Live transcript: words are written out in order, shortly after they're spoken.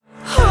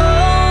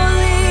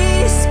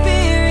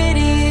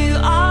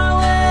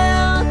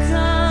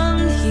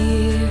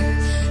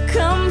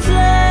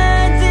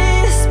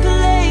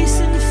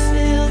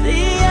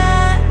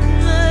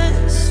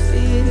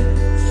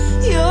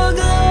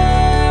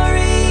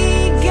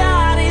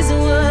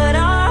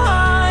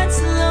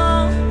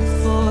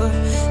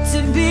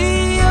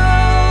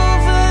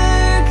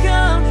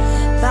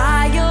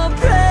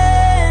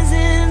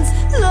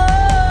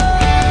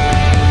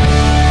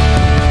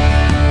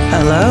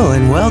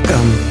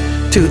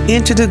to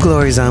Into the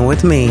Glory Zone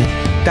with me,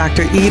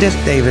 Dr. Edith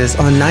Davis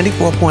on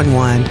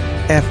 94.1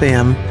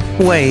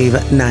 FM,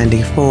 Wave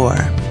 94.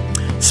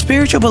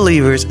 Spiritual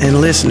believers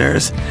and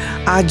listeners,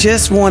 I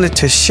just wanted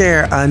to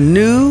share a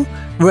new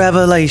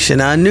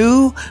revelation, a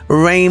new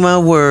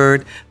Rhema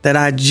word that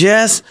I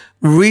just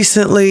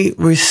recently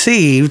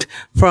received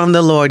from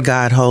the Lord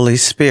God, Holy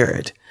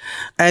Spirit.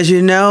 As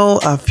you know,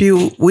 a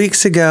few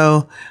weeks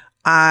ago,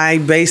 I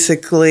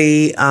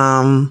basically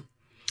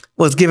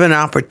was given an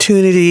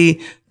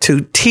opportunity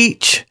to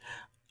teach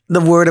the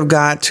Word of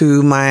God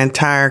to my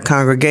entire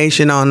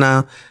congregation on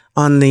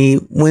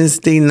the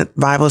Wednesday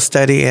Bible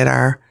study at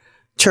our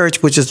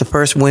church, which is the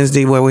first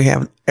Wednesday where we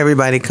have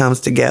everybody comes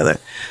together.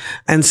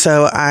 And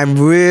so I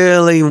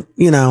really,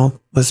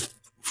 was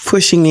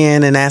pushing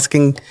in and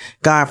asking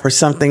God for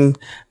something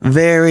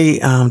very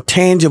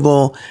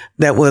tangible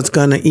that was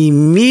going to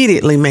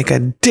immediately make a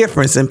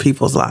difference in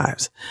people's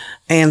lives.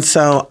 And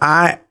so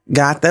I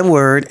got that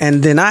word,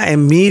 and then I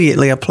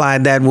immediately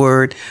applied that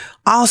word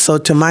also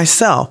to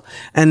myself.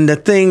 And the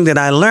thing that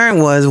I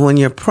learned was when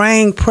you're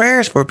praying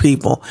prayers for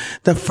people,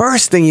 the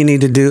first thing you need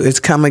to do is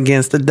come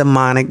against the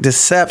demonic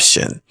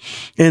deception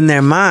in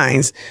their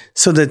minds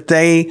so that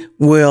they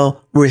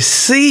will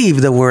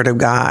receive the word of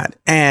God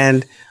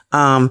and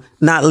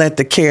not let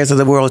the cares of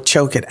the world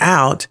choke it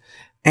out.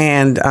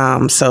 And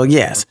so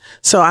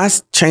I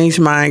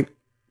changed my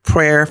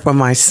prayer for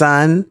my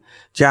son,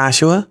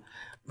 Joshua,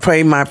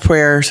 changed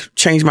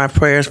my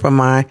prayers for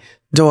my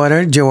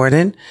daughter,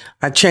 Jordan.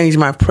 I changed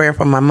my prayer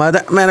for my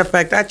mother. Matter of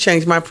fact, I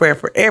changed my prayer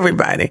for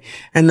everybody.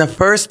 And the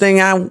first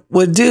thing I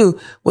would do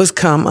was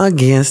come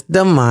against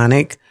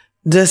demonic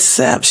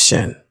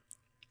deception.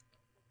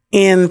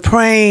 In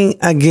praying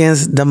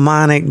against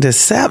demonic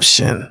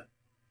deception,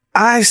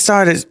 I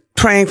started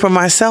praying for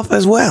myself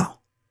as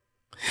well.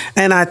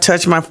 And I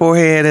touched my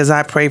forehead as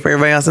I prayed for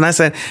everybody else. And I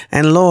said,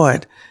 and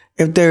Lord,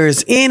 if there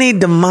is any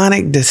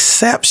demonic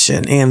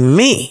deception in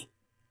me,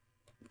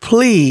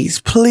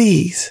 please,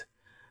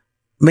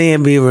 may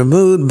it be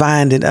removed,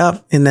 bind it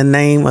up in the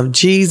name of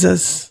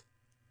Jesus.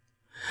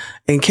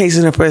 Encased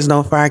in the presence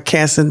of fire,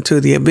 cast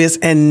into the abyss,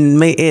 and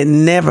may it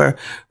never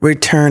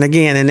return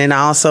again. And then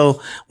I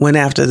also went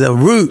after the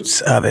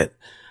roots of it.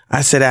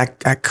 I said,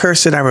 I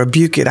curse it, I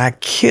rebuke it, I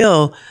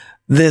kill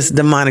this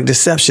demonic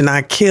deception,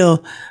 I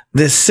kill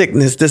this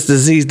sickness, this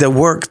disease,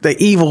 the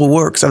evil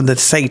works of the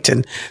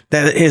Satan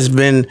that has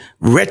been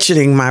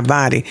wretcheding my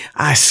body.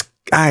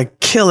 I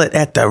kill it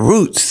at the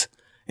roots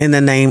in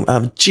the name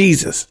of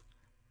Jesus.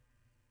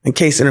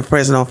 Encased in the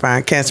presence of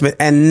fire, cast it,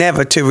 and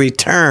never to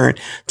return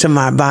to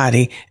my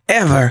body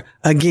ever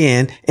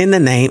again in the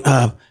name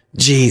of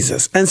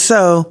Jesus. And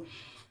so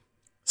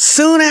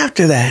soon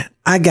after that,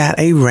 I got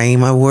a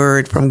Rhema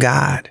word from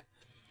God.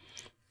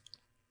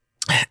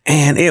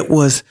 And it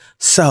was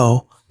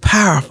so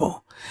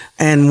powerful.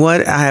 And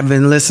what I have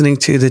been listening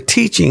to the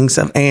teachings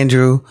of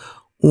Andrew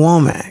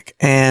Wommack,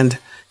 and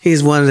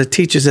he's one of the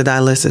teachers that I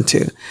listen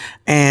to.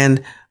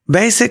 And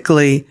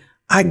basically,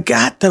 I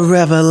got the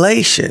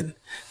revelation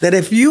that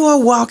if you are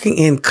walking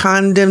in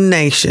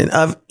condemnation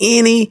of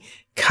any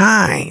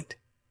kind,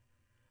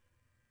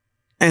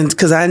 and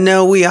because I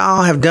know we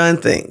all have done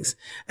things,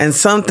 and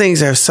some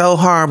things are so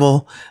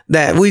horrible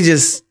that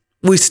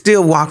we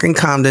still walk in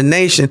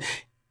condemnation,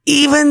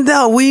 even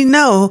though we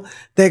know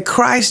that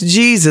Christ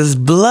Jesus'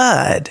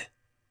 blood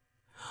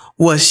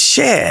was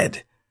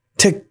shed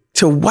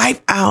to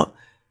wipe out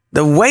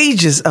the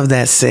wages of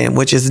that sin,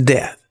 which is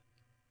death,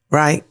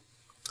 right?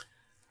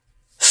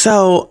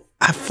 So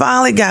I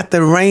finally got the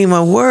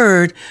Rhema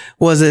word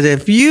was that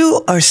if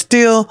you are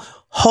still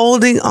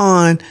holding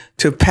on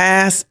to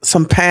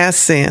some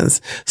past sins,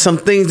 some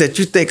things that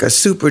you think are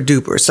super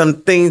duper,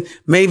 some things,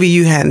 maybe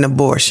you had an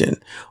abortion,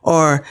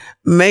 or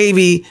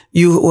maybe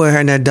you were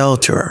an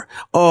adulterer,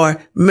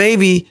 or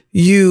maybe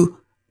you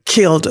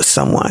killed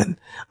someone.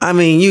 I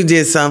mean, you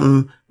did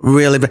something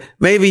really bad.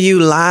 Maybe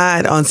you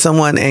lied on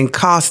someone and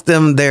cost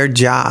them their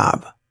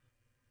job.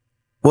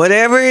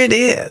 Whatever it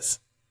is,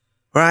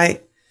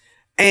 right?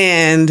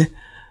 And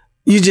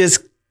you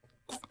just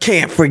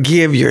can't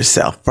forgive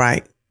yourself,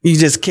 right? You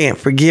just can't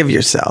forgive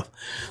yourself.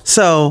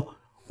 So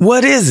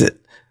what is it?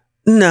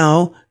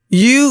 No,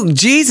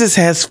 Jesus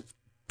has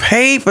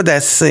paid for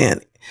that sin.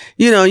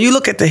 You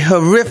look at the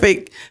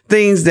horrific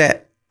things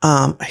that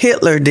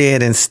Hitler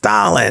did and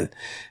Stalin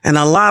and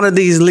a lot of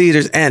these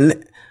leaders.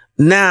 And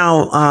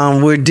now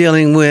we're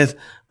dealing with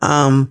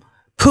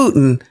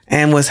Putin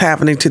and what's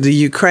happening to the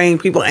Ukraine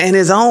people and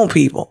his own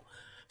people.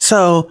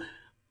 So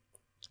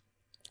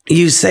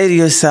you say to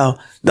yourself,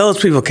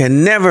 those people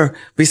can never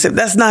be saved.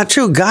 That's not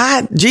true.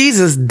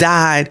 Jesus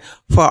died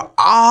for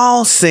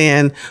all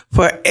sin,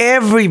 for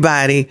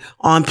everybody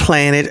on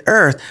planet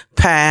Earth,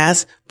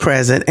 past,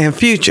 present, and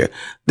future.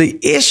 The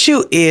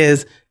issue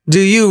is, do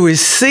you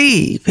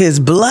receive his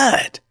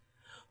blood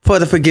for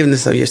the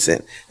forgiveness of your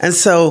sin? And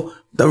so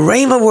the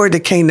Rhema word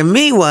that came to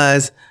me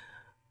was,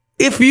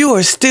 if you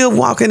are still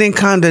walking in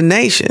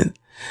condemnation,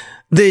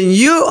 then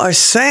you are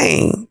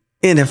saying,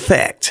 in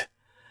effect,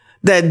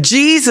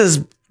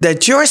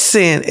 that your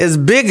sin is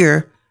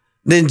bigger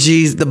than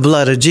the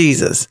blood of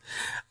Jesus.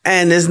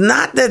 And it's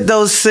not that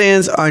those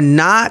sins are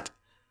not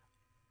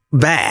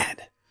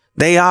bad.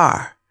 They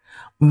are.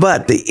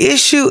 But the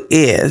issue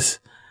is,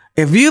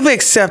 if you've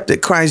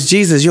accepted Christ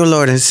Jesus, your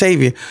Lord and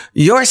Savior,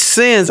 your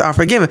sins are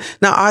forgiven.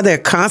 Now, are there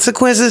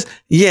consequences?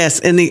 Yes.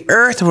 In the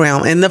earth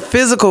realm, in the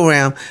physical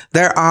realm,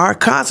 there are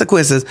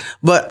consequences.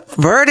 But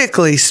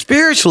vertically,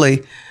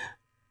 spiritually,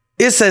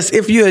 it says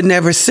if you had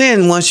never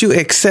sinned, once you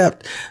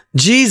accept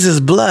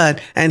Jesus'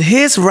 blood and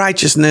his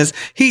righteousness,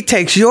 he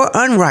takes your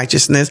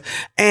unrighteousness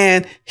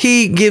and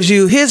he gives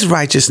you his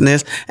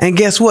righteousness. And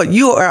guess what?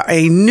 You are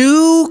a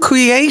new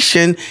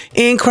creation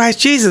in Christ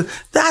Jesus.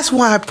 That's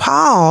why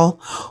Paul,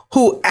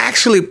 who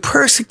actually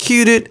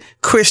persecuted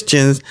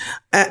Christians,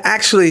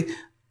 actually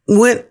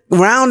went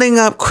rounding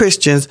up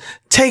Christians,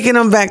 taking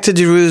them back to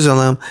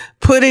Jerusalem,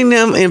 putting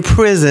them in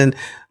prison,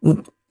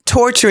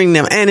 torturing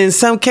them, and in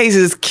some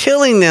cases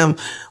killing them,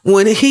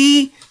 when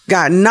he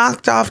got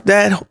knocked off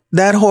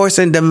that horse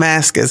in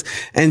Damascus.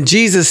 And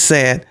Jesus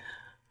said,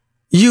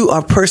 you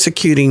are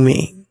persecuting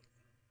me.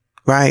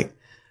 Right?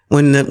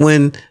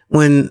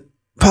 When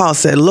Paul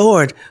said,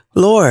 Lord,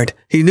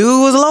 he knew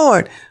it was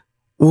Lord.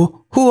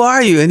 Who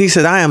are you? And he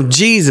said, I am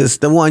Jesus,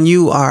 the one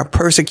you are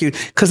persecuting.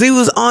 Because he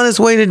was on his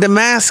way to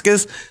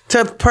Damascus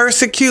to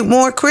persecute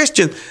more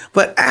Christians.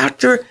 But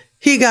after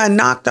he got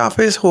knocked off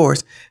his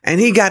horse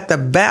and he got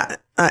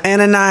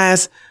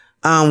Ananias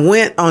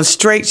went on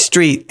Straight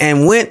Street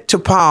and went to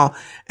Paul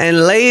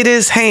and laid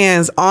his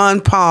hands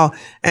on Paul,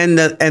 and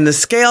the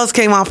scales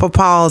came off of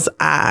Paul's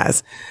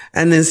eyes,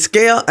 and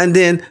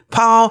then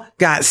Paul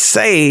got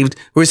saved,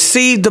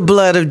 received the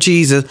blood of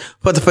Jesus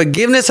for the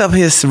forgiveness of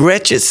his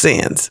wretched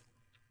sins.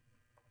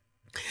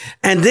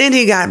 And then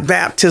he got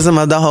baptism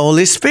of the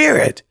Holy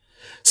Spirit.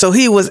 So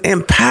he was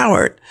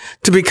empowered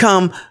to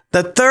become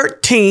the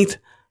 13th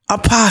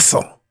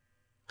apostle.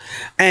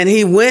 And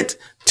he went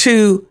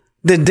to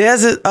the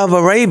desert of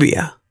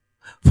Arabia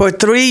for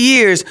 3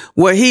 years,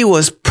 where he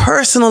was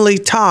personally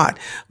taught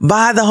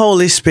by the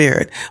Holy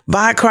Spirit,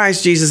 by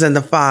Christ Jesus and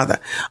the Father,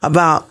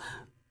 about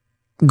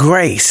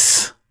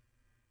grace,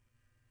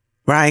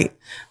 right?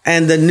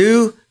 And the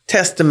New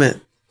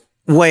Testament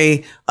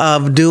way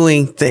of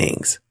doing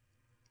things.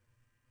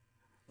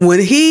 When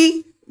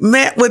he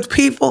met with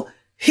people,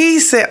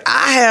 he said,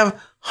 I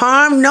have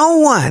harmed no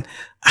one.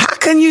 How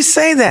can you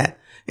say that?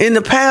 In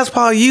the past,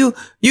 Paul, you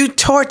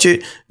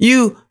tortured,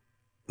 you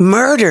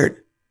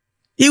murdered.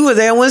 You were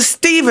there when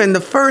Stephen,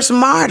 the first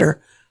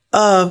martyr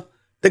of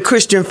the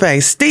Christian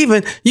faith.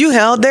 Stephen, you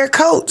held their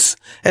coats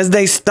as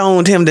they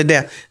stoned him to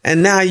death.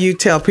 And now you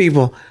tell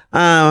people,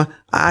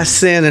 I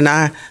sinned and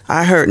I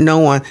hurt no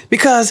one,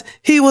 because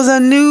he was a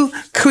new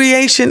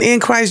creation in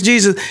Christ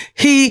Jesus.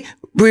 He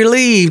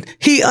believed,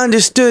 he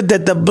understood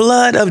that the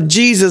blood of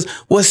Jesus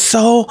was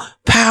so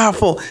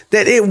powerful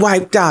that it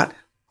wiped out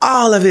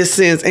all of his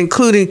sins,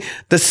 including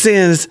the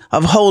sins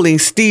of holding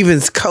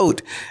Stephen's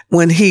coat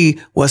when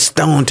he was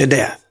stoned to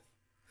death.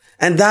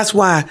 And that's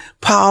why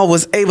Paul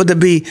was able to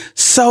be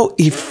so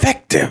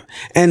effective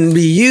and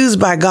be used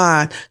by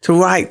God to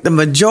write the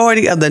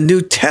majority of the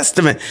New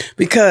Testament,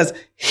 because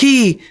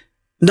he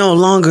no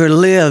longer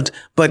lived,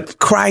 but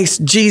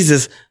Christ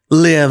Jesus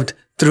lived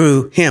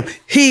through him.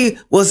 He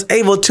was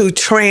able to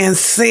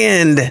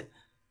transcend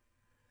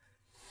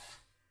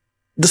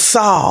the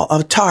Saul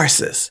of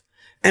Tarsus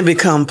and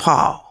become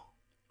Paul,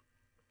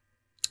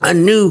 a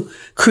new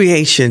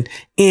creation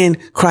in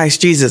Christ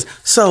Jesus.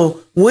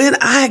 So when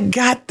I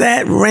got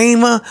that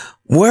Rhema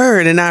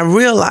word and I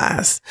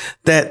realized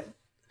that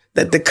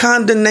the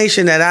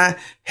condemnation that I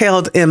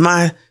held in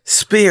my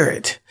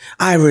spirit,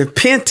 I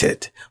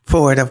repented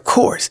for it, of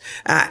course.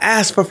 I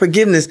asked for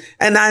forgiveness,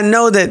 and I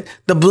know that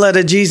the blood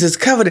of Jesus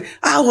covered it.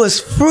 I was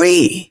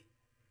free.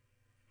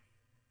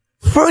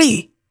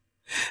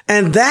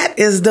 And that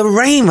is the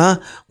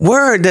Rhema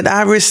word that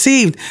I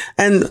received.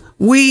 And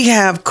we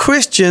have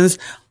Christians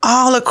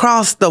all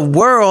across the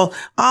world,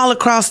 all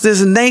across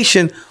this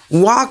nation,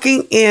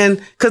 walking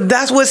in, because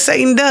that's what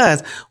Satan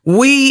does.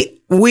 We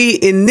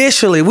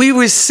initially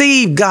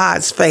receive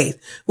God's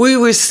faith. We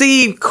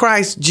receive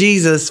Christ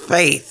Jesus'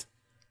 faith.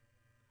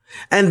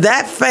 And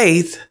that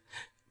faith,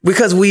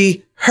 because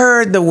we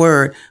heard the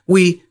word,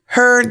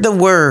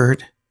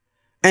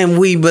 and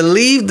we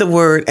believed the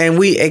word, and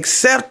we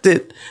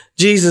accepted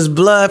Jesus'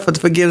 blood for the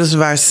forgiveness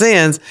of our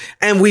sins,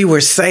 and we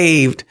were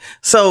saved.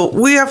 So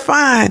we are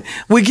fine.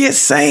 We get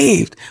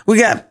saved. We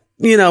got,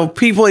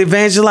 people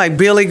evangelists like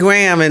Billy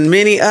Graham and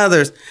many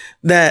others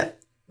that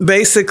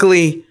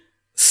basically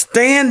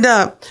stand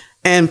up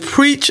and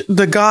preach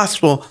the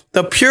gospel,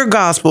 the pure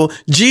gospel,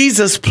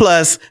 Jesus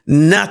plus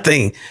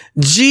nothing.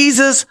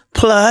 Jesus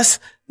plus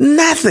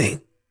nothing.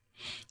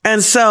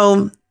 And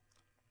so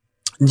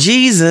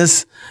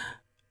Jesus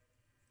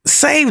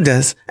saved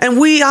us, and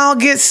we all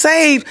get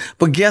saved.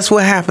 But guess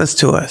what happens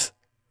to us?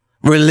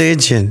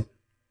 Religion.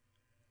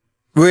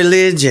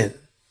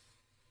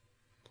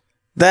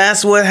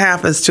 That's what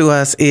happens to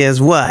us,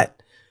 is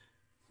what?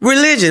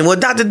 Religion. Well,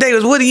 Dr.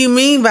 Davis, what do you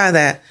mean by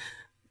that?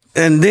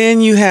 And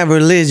then you have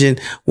religion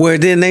where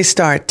then they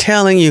start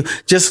telling you,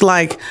 just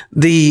like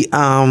the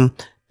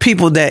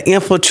people that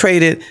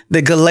infiltrated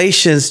the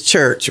Galatians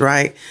church,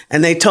 right?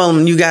 And they told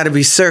them, you got to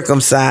be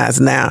circumcised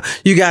now.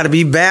 You got to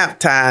be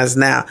baptized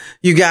now.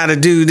 You got to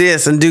do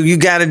this and you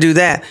got to do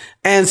that.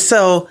 And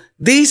so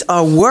these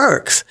are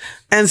works.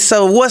 And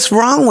so what's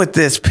wrong with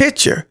this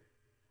picture?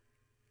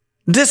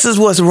 This is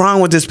what's wrong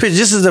with this picture.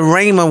 This is the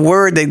rhema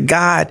word that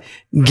God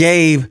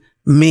gave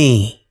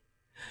me.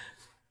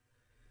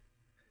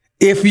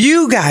 If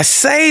you got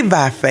saved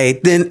by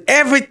faith, then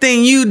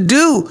everything you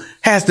do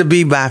has to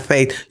be by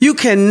faith. You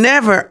can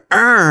never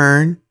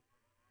earn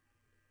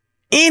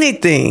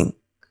anything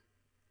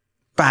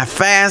by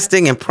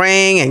fasting and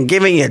praying and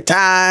giving your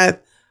tithe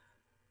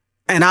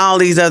and all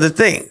these other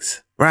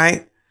things,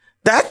 right?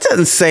 That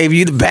doesn't save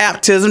you. The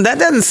baptism, that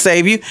doesn't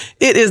save you.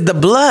 It is the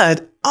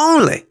blood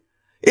only.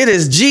 It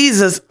is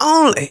Jesus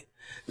only.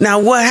 Now,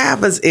 what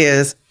happens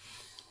is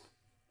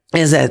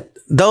that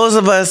those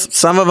of us,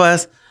 some of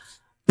us,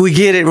 we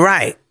get it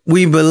right.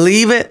 We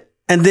believe it.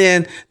 And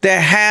then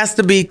there has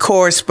to be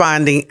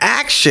corresponding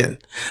action.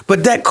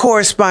 But that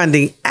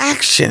corresponding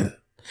action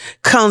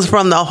comes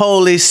from the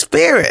Holy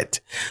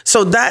Spirit.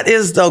 So that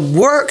is the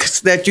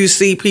works that you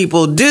see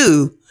people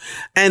do.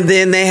 And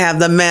then they have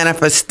the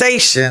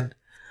manifestation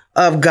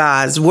of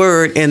God's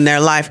word in their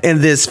life in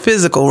this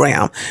physical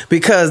realm,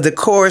 because the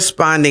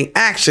corresponding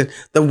action,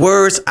 the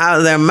words out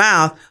of their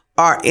mouth,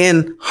 are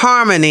in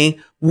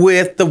harmony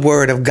with the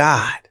word of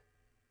God.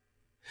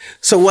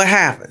 So what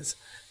happens?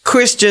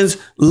 Christians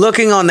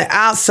looking on the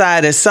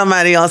outside at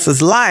somebody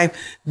else's life,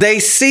 they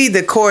see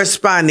the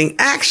corresponding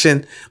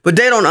action, but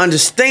they don't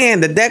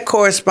understand that that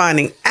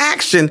corresponding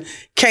action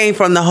came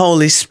from the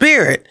Holy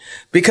Spirit,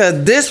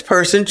 because this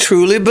person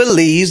truly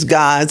believes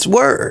God's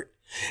word.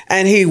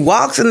 And he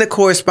walks in the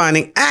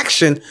corresponding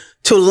action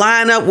to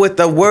line up with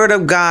the word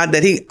of God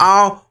that he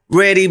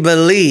already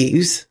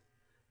believes,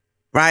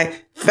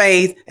 right?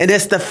 Faith. And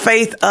it's the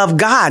faith of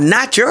God,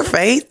 not your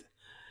faith.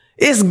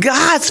 It's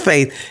God's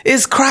faith.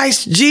 It's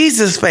Christ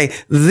Jesus'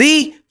 faith.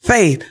 The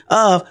faith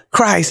of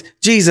Christ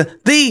Jesus.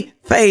 The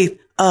faith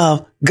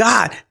of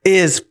God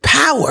is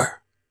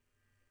power,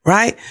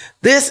 right?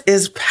 This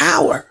is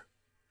power.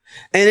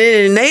 And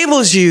it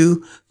enables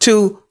you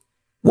to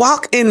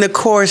walk in the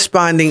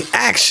corresponding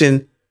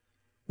action,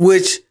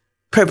 which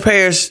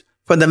prepares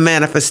for the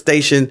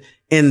manifestation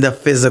in the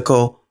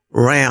physical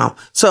realm.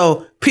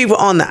 So people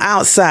on the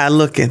outside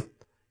looking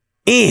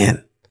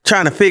in,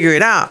 trying to figure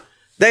it out,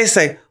 they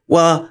say,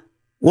 well,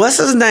 what's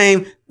his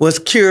name was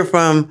cured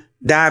from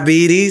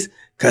diabetes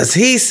because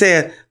he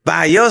said,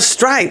 by your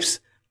stripes,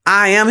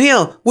 I am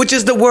healed, which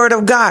is the word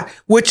of God,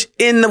 which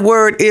in the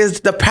word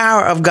is the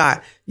power of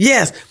God.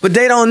 Yes, but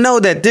they don't know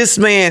that this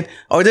man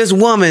or this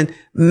woman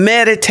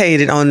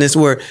meditated on this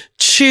word,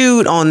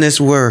 chewed on this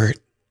word,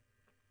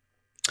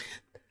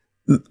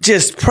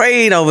 just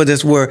prayed over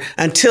this word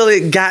until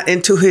it got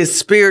into his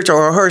spiritual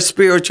or her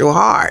spiritual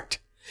heart.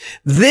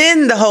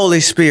 Then the Holy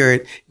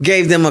Spirit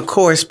gave them a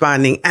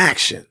corresponding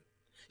action.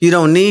 You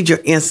don't need your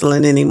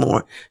insulin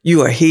anymore.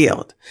 You are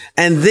healed.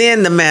 And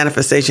then the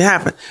manifestation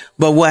happened.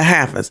 But what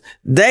happens?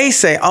 They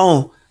say,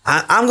 oh,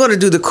 I'm going to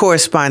do the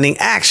corresponding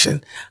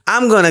action.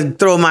 I'm going to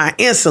throw my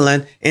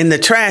insulin in the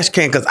trash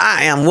can because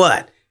I am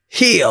what?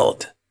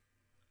 Healed.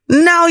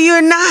 No,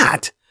 you're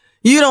not.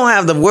 You don't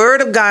have the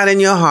word of God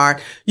in your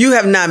heart. You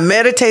have not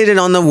meditated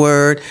on the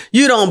word.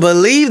 You don't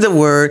believe the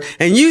word.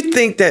 And you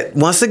think that,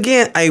 once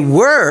again, a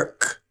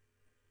work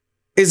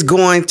is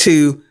going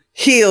to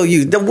heal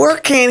you. The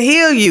word can't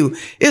heal you.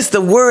 It's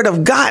the word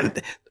of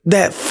God.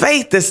 That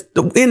faith that's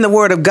in the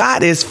word of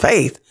God is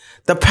faith,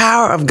 the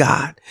power of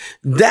God.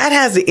 That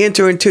has to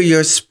enter into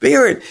your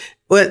spirit,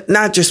 but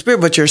not your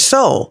spirit, but your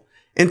soul,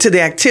 into the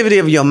activity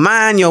of your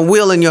mind, your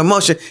will, and your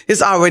emotion.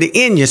 It's already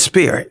in your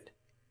spirit.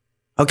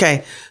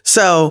 Okay,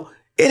 so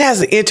it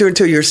has to enter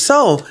into your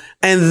soul,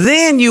 and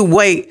then you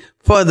wait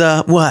for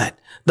the what?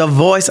 The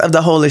voice of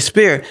the Holy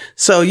Spirit.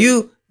 So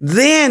you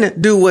then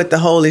do what the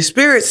Holy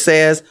Spirit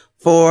says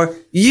for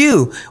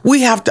you.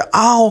 We have to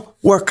all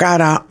work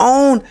out our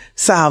own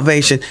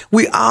salvation.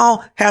 We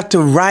all have to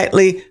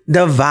rightly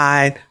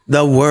divide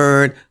the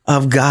word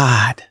of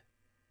God.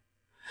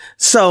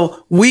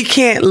 So we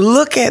can't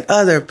look at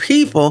other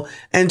people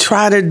and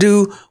try to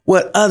do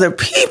what other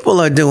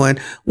people are doing.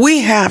 We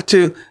have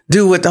to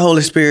do what the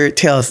Holy Spirit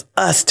tells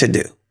us to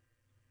do.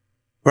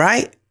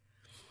 Right?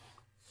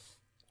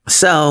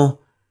 So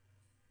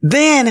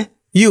then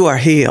you are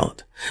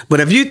healed.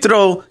 But if you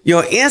throw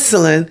your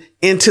insulin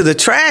into the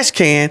trash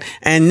can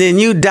and then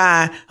you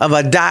die of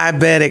a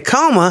diabetic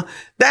coma,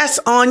 that's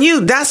on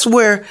you. That's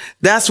where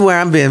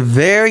I'm being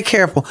very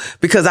careful,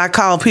 because I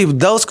call people,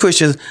 those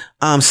Christians,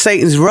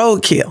 Satan's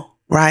roadkill,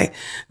 right?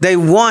 They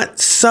want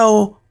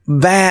so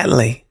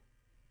badly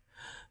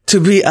to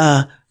be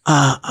a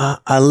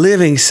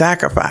living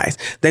sacrifice.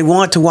 They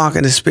want to walk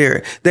in the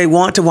spirit. They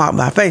want to walk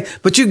by faith,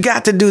 but you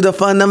got to do the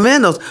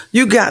fundamentals.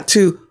 You got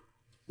to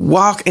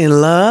walk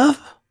in love,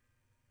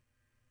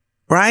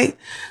 right?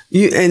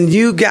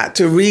 You got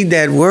to read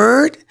that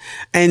word,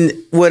 and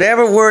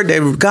whatever word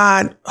that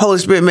God, Holy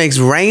Spirit makes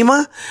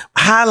rhema,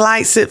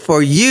 highlights it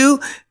for you.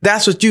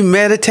 That's what you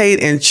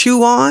meditate and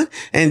chew on,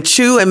 and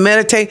chew and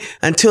meditate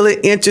until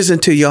it enters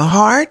into your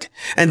heart.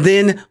 And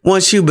then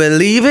once you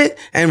believe it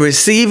and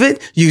receive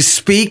it, you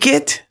speak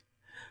it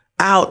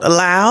out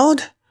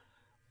loud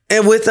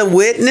and with the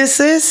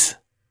witnesses.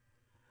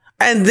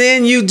 And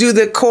then you do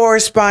the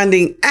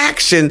corresponding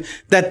action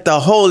that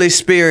the Holy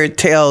Spirit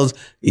tells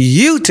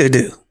you to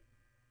do.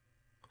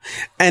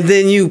 And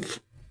then you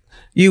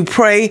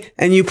pray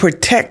and you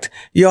protect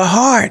your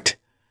heart,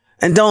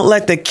 and don't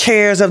let the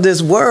cares of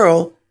this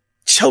world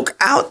choke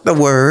out the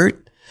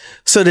word,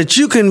 so that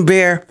you can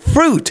bear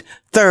fruit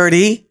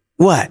 30,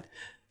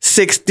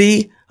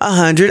 60,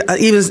 100,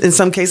 even in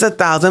some cases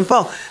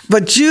 1,000-fold.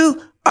 But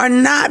you are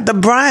not the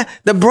branch.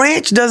 The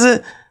branch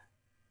doesn't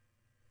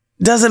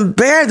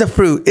bear the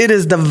fruit. It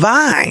is the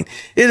vine.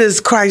 It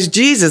is Christ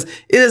Jesus.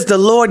 It is the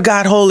Lord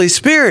God, Holy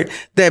Spirit,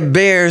 that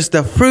bears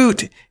the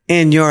fruit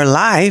in your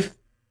life.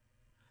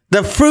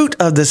 The fruit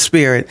of the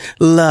Spirit: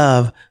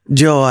 love,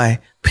 joy,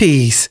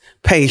 peace,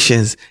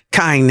 patience,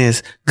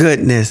 kindness,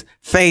 goodness,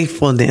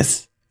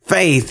 faithfulness,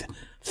 faith,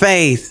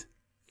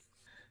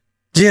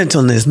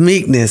 gentleness,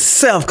 meekness,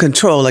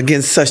 self-control.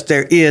 Against such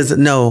there is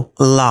no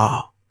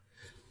law.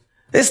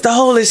 It's the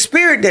Holy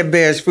Spirit that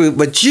bears fruit,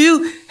 but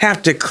you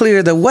have to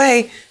clear the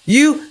way.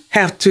 You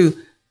have to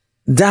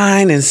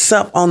dine and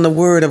sup on the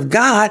word of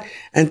God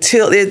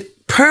until it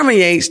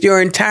permeates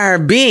your entire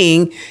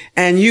being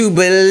and you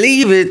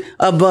believe it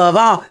above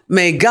all.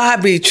 May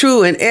God be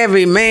true and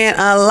every man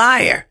a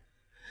liar.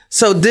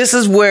 So this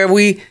is where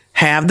we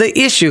have the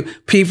issue.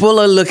 People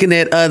are looking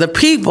at other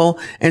people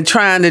and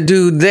trying to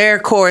do their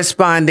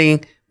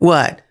corresponding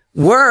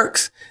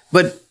works,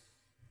 but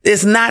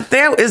it's not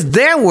it's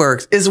their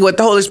works. It's what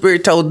the Holy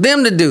Spirit told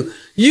them to do.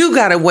 You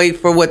got to wait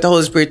for what the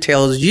Holy Spirit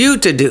tells you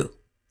to do.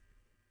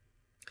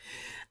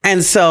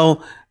 And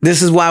so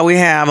this is why we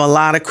have a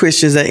lot of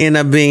Christians that end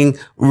up being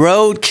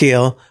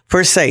roadkill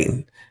for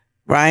Satan,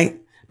 right?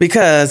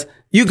 Because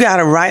you got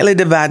to rightly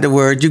divide the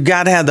word. You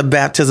got to have the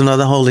baptism of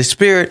the Holy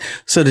Spirit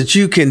so that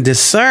you can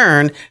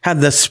discern,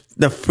 have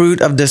the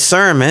fruit of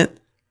discernment,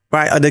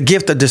 right? Or the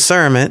gift of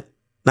discernment,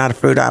 not a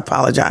fruit. I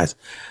apologize.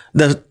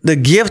 The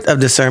gift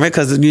of discernment,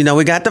 because,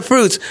 we got the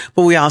fruits,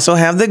 but we also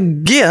have the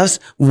gifts: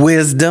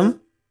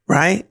 wisdom,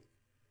 right?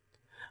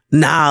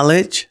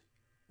 Knowledge,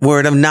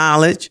 word of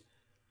knowledge.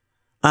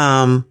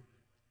 And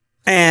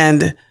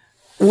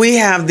we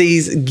have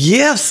these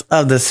gifts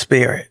of the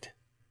Spirit: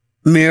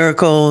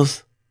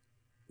 miracles,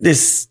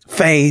 this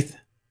faith.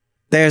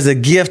 There's a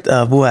gift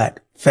of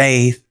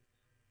faith.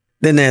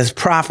 Then there's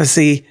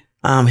prophecy,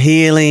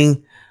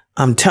 healing,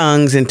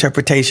 tongues,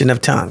 interpretation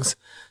of tongues.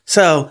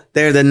 So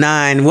there are the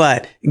 9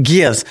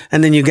 gifts.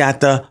 And then you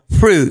got the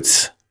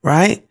fruits,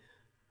 right?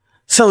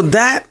 So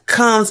that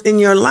comes in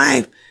your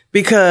life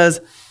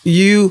because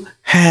you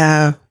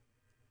have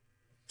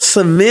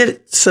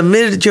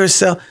submitted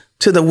yourself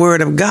to the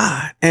word of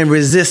God and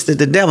resisted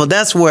the devil.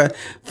 That's where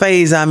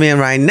phase I'm in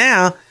right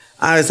now,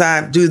 as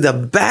I do the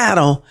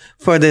battle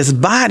for this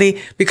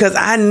body, because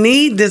I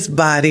need this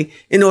body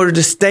in order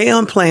to stay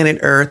on planet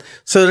Earth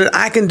so that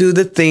I can do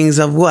the things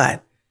of God.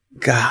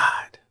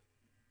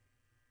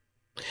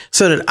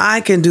 So that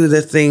I can do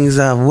the things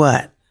of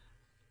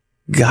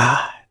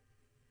God.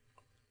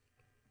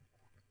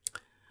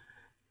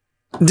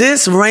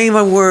 This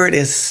rhema word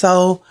is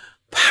so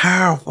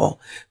powerful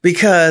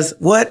because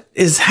what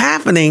is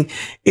happening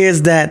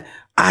is that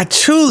I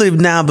truly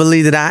now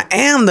believe that I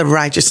am the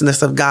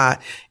righteousness of God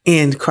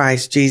in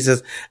Christ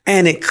Jesus.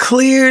 And it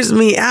clears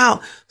me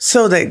out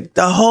so that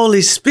the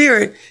Holy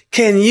Spirit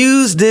can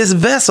use this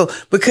vessel.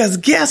 Because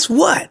guess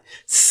what?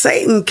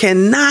 Satan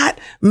cannot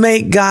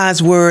make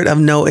God's word of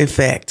no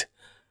effect.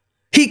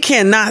 He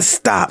cannot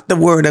stop the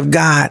word of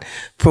God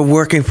from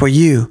working for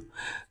you.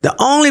 The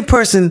only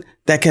person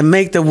that can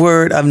make the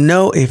word of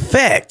no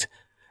effect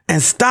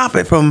and stop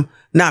it from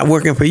not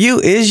working for you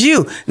is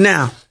you.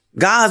 Now,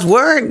 God's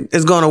word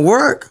is going to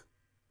work,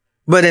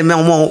 but it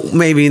won't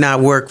maybe not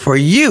work for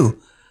you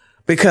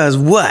because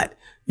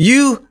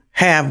you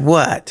have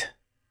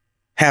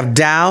have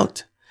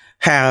doubt,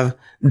 have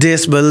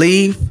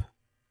disbelief,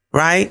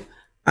 right?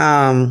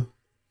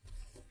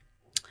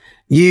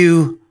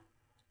 You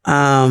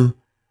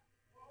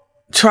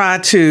try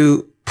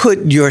to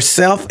put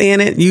yourself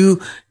in it.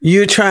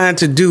 You're trying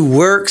to do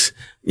works,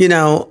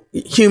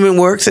 human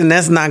works, and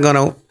that's not going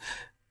to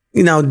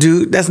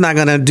that's not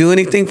going to do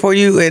anything for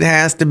you. It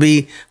has to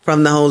be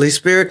from the Holy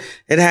Spirit.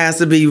 It has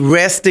to be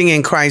resting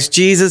in Christ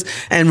Jesus.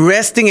 And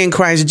resting in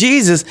Christ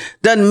Jesus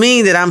doesn't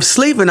mean that I'm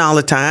sleeping all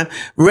the time.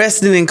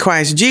 Resting in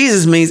Christ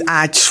Jesus means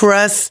I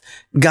trust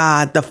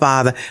God the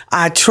Father.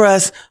 I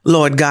trust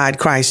Lord God,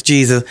 Christ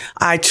Jesus.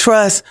 I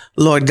trust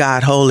Lord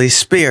God, Holy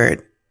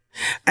Spirit.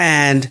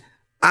 And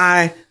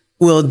I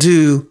will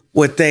do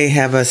what they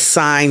have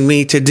assigned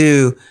me to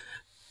do.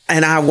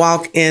 And I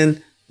walk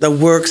in the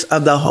works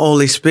of the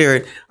Holy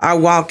Spirit. I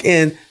walk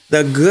in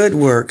the good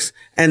works,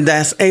 and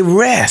that's a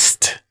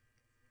rest,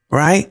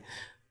 right?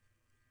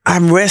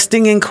 I'm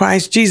resting in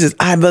Christ Jesus.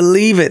 I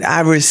believe it.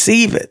 I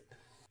receive it.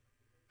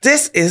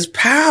 This is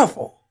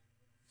powerful.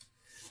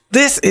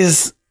 This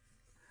is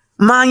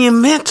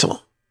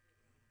monumental.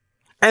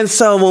 And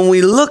so when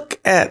we look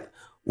at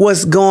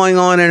what's going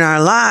on in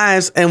our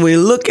lives and we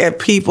look at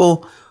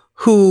people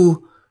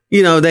who,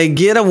 they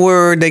get a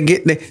word,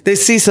 they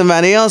see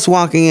somebody else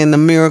walking in the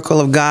miracle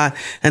of God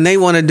and they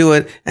want to do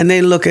it, and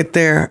they look at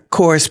their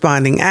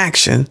corresponding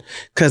action,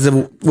 because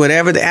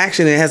whatever the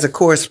action, it has to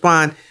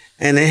correspond,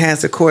 and it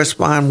has to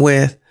correspond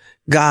with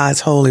God's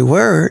holy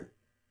word,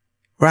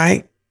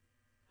 right?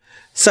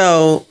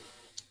 So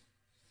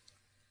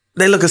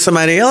they look at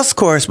somebody else's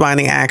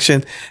corresponding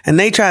action and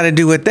they try to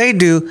do what they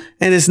do,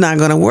 and it's not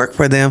going to work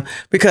for them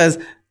because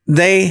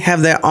they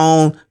have their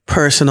own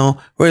personal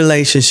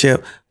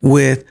relationship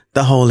with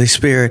the Holy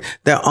Spirit,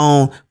 their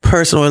own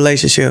personal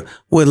relationship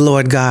with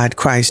Lord God,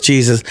 Christ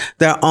Jesus,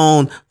 their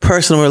own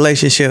personal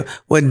relationship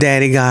with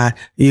Daddy God,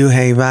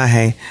 Yuhei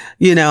Vahe.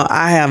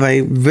 I have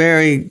a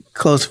very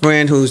close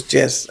friend who's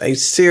just a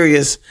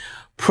serious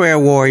prayer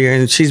warrior,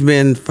 and she's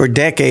been for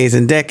decades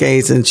and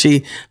decades, and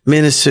she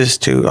ministers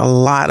to a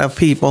lot of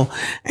people.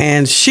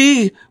 And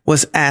she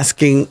was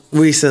asking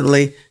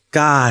recently,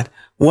 God,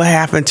 what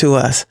happened to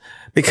us?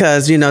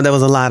 Because, there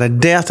was a lot of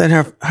death in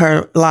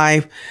her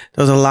life.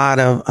 There was a lot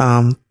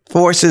of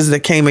forces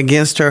that came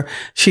against her.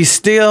 She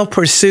still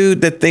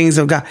pursued the things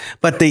of God.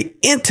 But the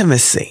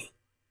intimacy,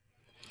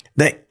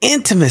 that's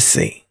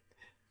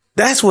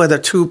where the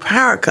true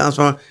power comes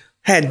from,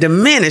 had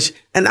diminished.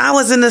 And I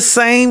was in the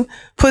same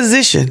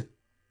position.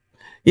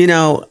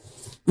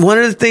 One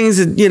of the things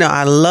that,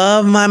 I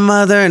love my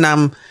mother, and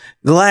I'm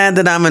glad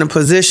that I'm in a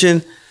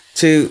position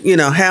to,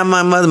 have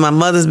my mother. My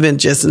mother's been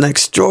just an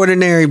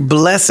extraordinary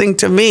blessing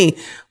to me.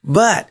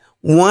 But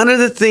one of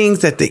the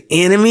things that the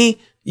enemy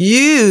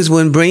used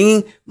when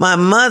bringing my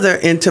mother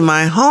into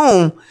my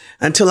home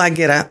until I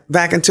get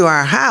back into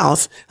our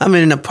house, I'm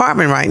in an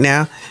apartment right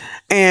now,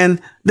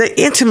 and the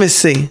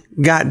intimacy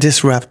got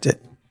disrupted.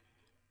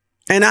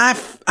 And I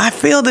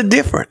feel the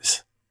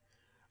difference.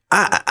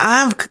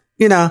 I've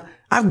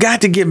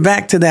got to get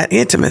back to that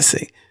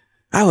intimacy.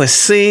 I would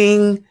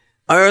sing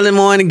early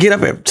morning, get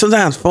up at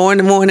sometimes 4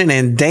 a.m.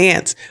 and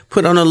dance,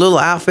 put on a little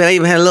outfit. I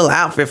even had a little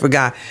outfit for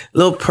God, a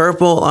little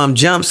purple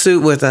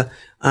jumpsuit with a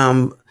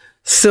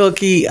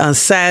silky,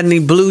 satiny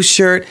blue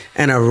shirt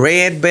and a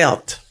red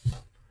belt,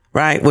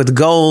 right, with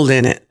gold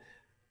in it.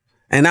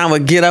 And I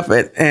would get up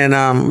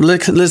and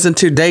listen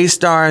to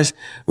Daystar's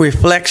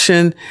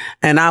Reflection,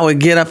 and I would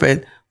get up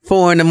at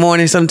 4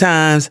 a.m.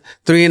 sometimes,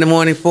 3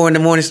 a.m, 4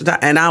 a.m. sometimes,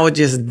 and I would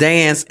just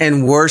dance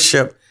and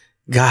worship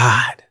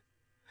God.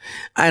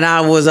 And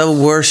I was a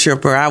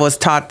worshiper. I was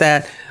taught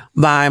that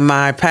by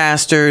my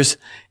pastors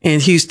in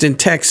Houston,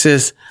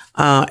 Texas,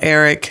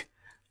 Eric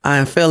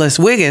and Phyllis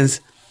Wiggins.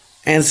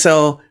 And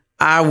so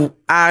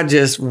I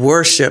just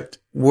worship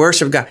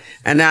God.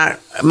 And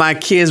my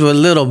kids were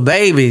little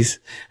babies,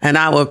 and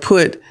I would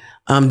put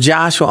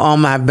Joshua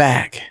on my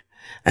back,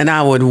 and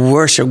I would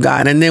worship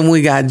God. And then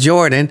we got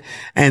Jordan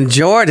and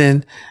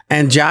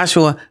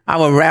Joshua. I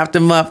would wrap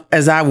them up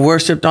as I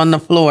worshiped on the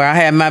floor. I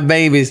had my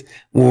babies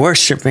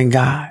worshiping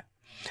God.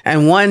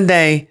 And one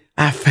day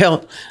I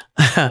felt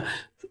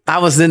I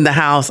was in the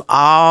house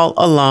all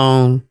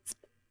alone,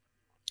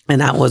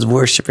 and I was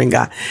worshiping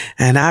God,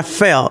 and I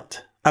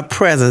felt a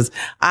presence.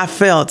 I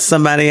felt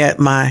somebody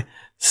I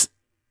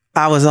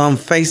was on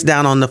face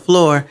down on the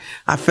floor.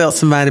 I felt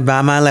somebody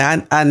by my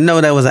leg. I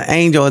know that was an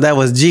angel. That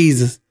was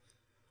Jesus,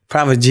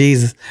 probably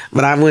Jesus,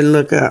 but I wouldn't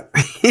look up.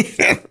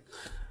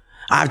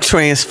 I've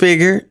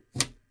transfigured.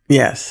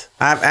 Yes,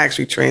 I've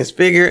actually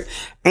transfigured.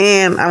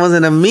 And I was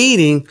in a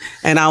meeting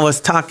and I was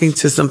talking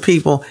to some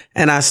people,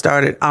 and I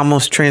started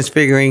almost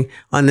transfiguring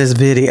on this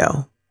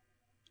video.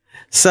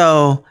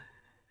 So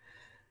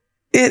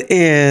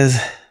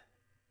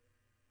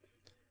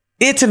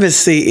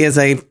intimacy is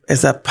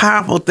a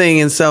powerful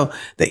thing. And so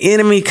the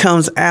enemy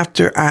comes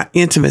after our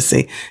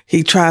intimacy.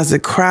 He tries to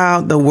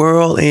crowd the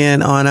world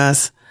in on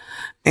us,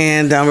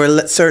 and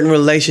certain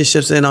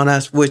relationships in on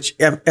us, which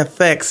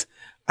affects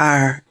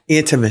our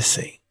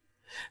intimacy.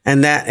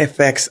 And that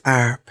affects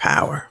our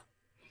power.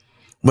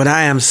 But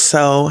I am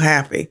so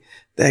happy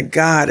that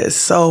God is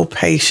so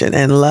patient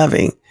and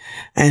loving,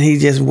 and he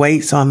just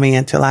waits on me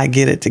until I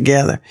get it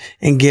together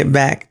and get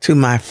back to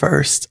my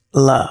first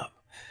love.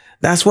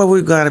 That's what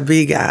we've got to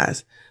be,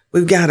 guys.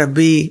 We've got to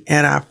be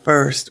at our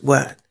first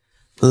what?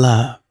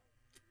 Love.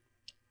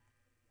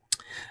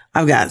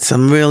 I've got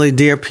some really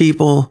dear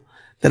people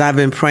that I've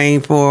been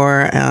praying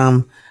for.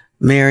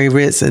 Mary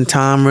Ritz and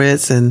Tom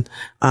Ritz. And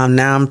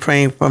now I'm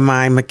praying for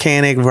my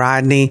mechanic,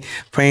 Rodney,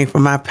 praying for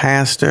my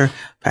pastor,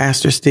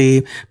 Pastor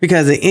Steve,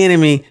 because the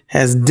enemy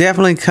has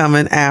definitely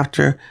coming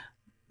after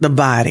the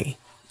body.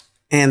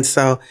 And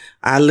so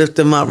I lift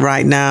them up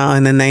right now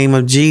in the name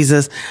of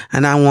Jesus.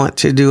 And I want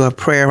to do a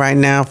prayer right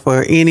now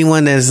for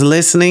anyone that is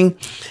listening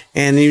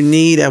and you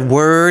need a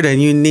word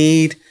and you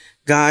need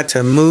God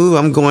to move.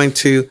 I'm going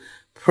to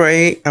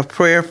pray a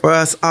prayer for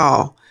us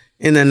all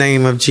in the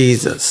name of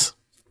Jesus.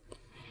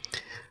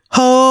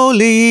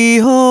 Holy,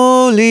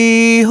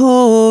 holy,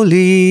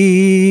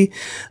 holy,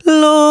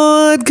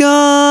 Lord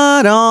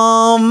God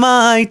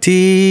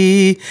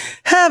Almighty,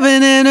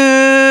 heaven and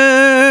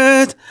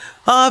earth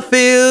are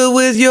filled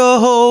with your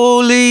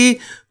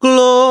holy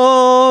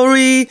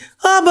glory.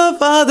 Abba,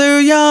 Father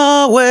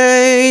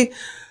Yahweh,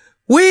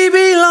 we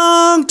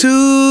belong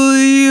to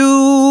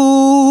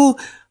you.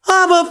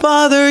 Abba,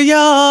 Father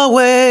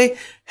Yahweh,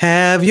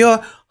 have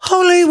your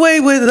holy way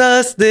with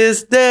us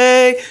this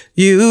day.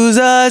 Use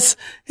us,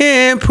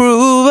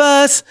 improve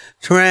us,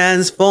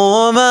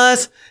 transform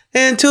us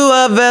into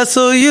a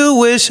vessel you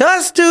wish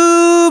us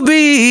to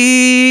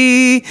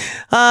be.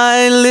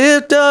 I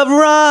lift up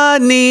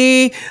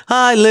Rodney.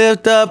 I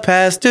lift up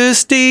Pastor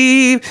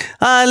Steve.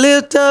 I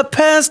lift up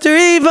Pastor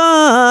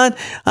Yvonne.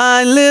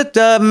 I lift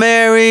up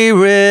Mary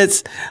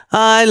Ritz.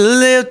 I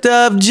lift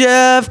up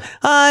Jeff.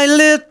 I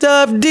lift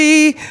up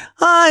Dee.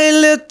 I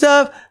lift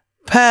up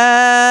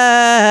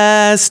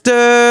pastors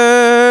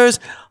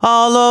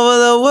all over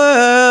the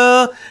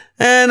world.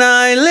 And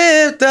I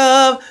lift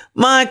up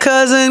my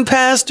cousin,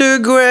 Pastor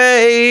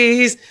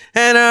Grace,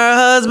 and her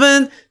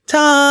husband,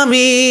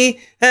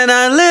 Tommy. And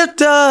I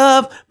lift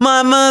up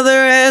my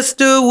mother,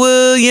 Esther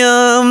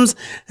Williams.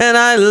 And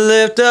I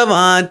lift up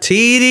Aunt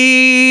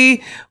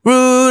T.D.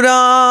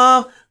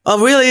 Rudolph. Oh,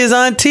 really, is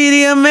Aunt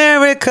T.D.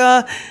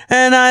 America.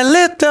 And I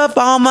lift up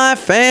all my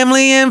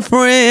family and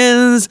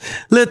friends.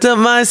 Lift up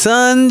my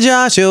son,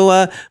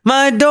 Joshua,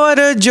 my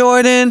daughter,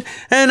 Jordan.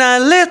 And I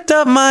lift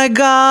up my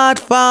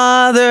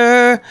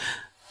godfather,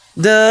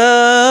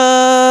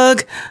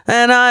 Doug.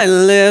 And I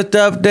lift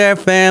up their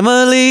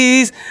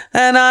families.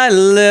 And I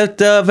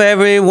lift up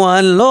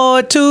everyone,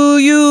 Lord, to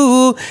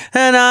you.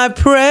 And I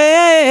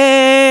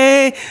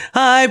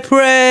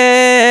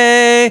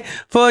pray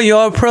for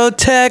your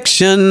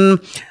protection.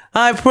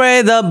 I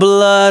pray the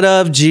blood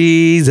of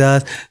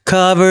Jesus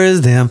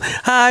covers them.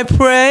 I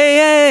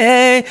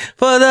pray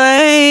for the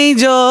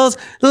angels,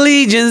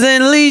 legions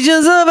and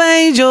legions of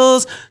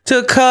angels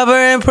to cover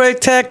and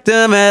protect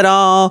them at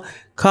all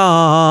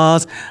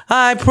costs.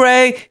 I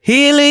pray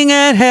healing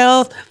and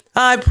health.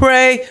 I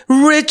pray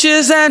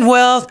riches and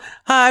wealth.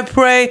 I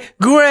pray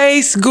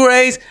grace,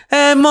 grace,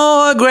 and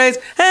more grace,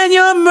 and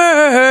your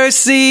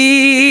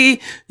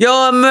mercy,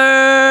 your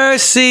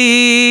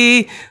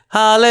mercy.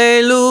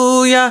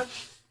 Hallelujah.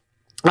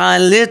 I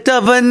lift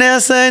up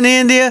Vanessa in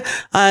India.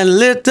 I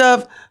lift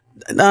up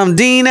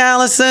Dean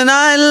Allison.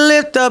 I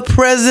lift up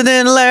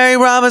President Larry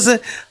Robinson.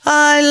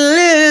 I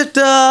lift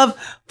up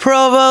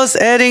Provost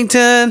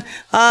Eddington.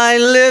 I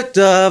lift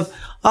up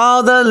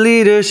all the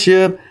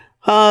leadership.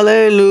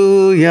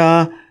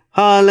 Hallelujah.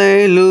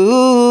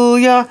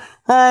 Hallelujah.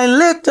 I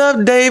lift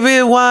up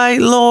David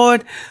White,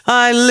 Lord.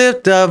 I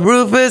lift up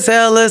Rufus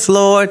Ellis,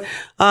 Lord.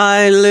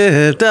 I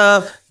lift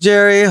up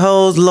Jerry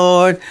Holmes,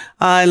 Lord.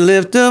 I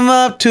lift him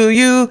up to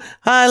you.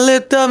 I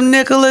lift up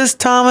Nicholas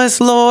Thomas,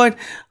 Lord.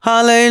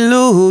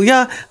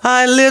 Hallelujah.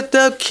 I lift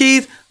up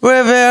Keith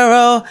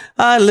Rivero.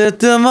 I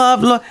lift him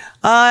up, Lord.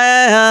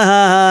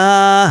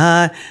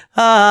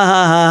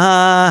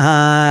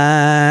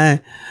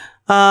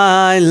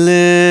 I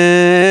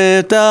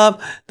lift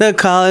up the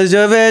College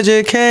of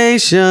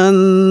Education,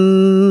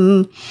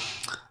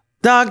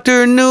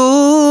 Dr.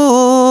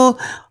 Newell,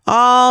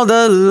 all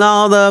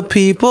the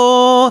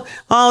people,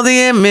 all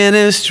the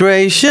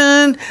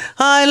administration.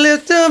 I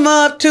lift them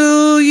up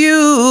to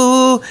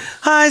you.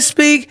 I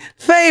speak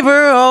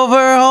favor over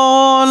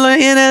all the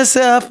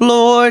NSF,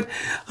 Lord.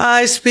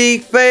 I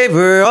speak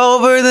favor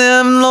over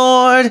them,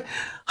 Lord.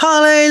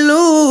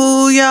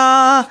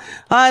 Hallelujah.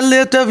 I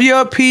lift up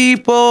your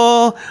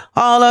people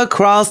all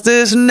across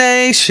this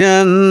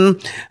nation.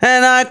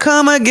 And I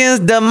come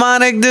against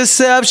demonic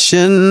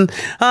deception.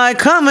 I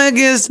come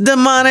against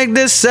demonic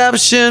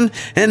deception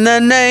in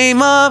the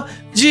name of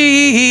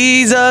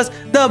Jesus.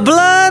 The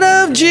blood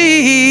of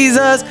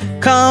Jesus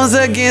comes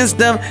against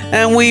them,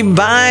 and we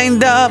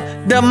bind up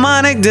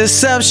demonic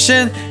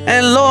deception.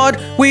 And Lord,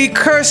 we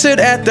curse it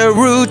at the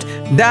root.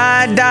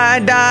 Die, die,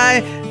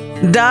 die.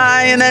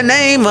 Die in the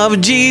name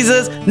of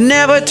Jesus,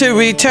 never to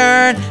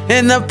return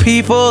in the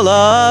people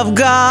of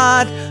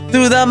God.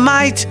 Through the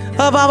might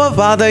of our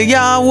Father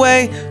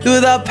Yahweh,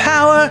 through the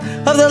power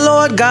of the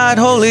Lord God,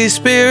 Holy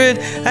Spirit,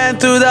 and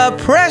through the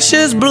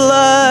precious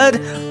blood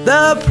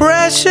of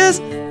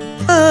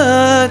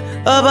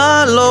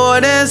our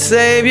Lord and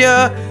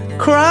Savior,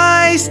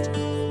 Christ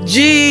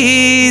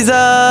Jesus.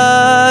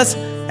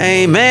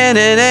 Amen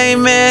and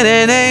amen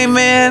and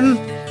amen.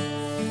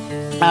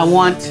 I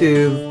want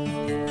to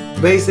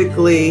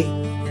basically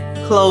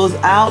close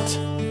out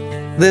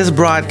this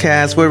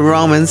broadcast with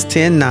Romans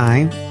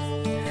 10:9,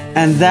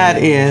 and that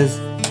is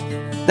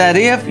that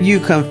if you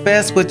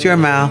confess with your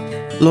mouth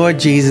Lord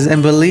Jesus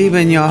and believe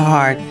in your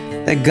heart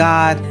that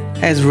God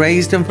has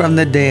raised him from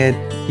the dead,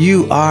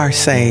 you are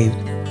saved.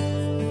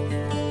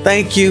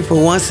 Thank you for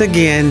once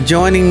again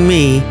joining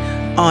me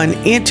on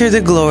Enter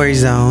the Glory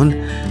Zone,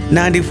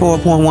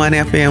 94.1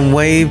 FM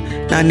Wave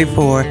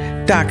 94,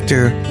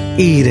 Dr.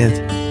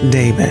 Edith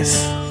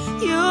Davis.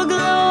 Your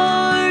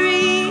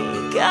glory,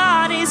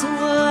 God, is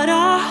what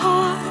our heart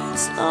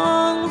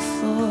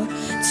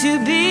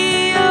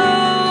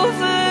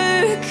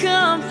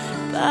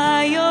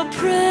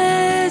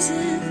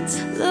present.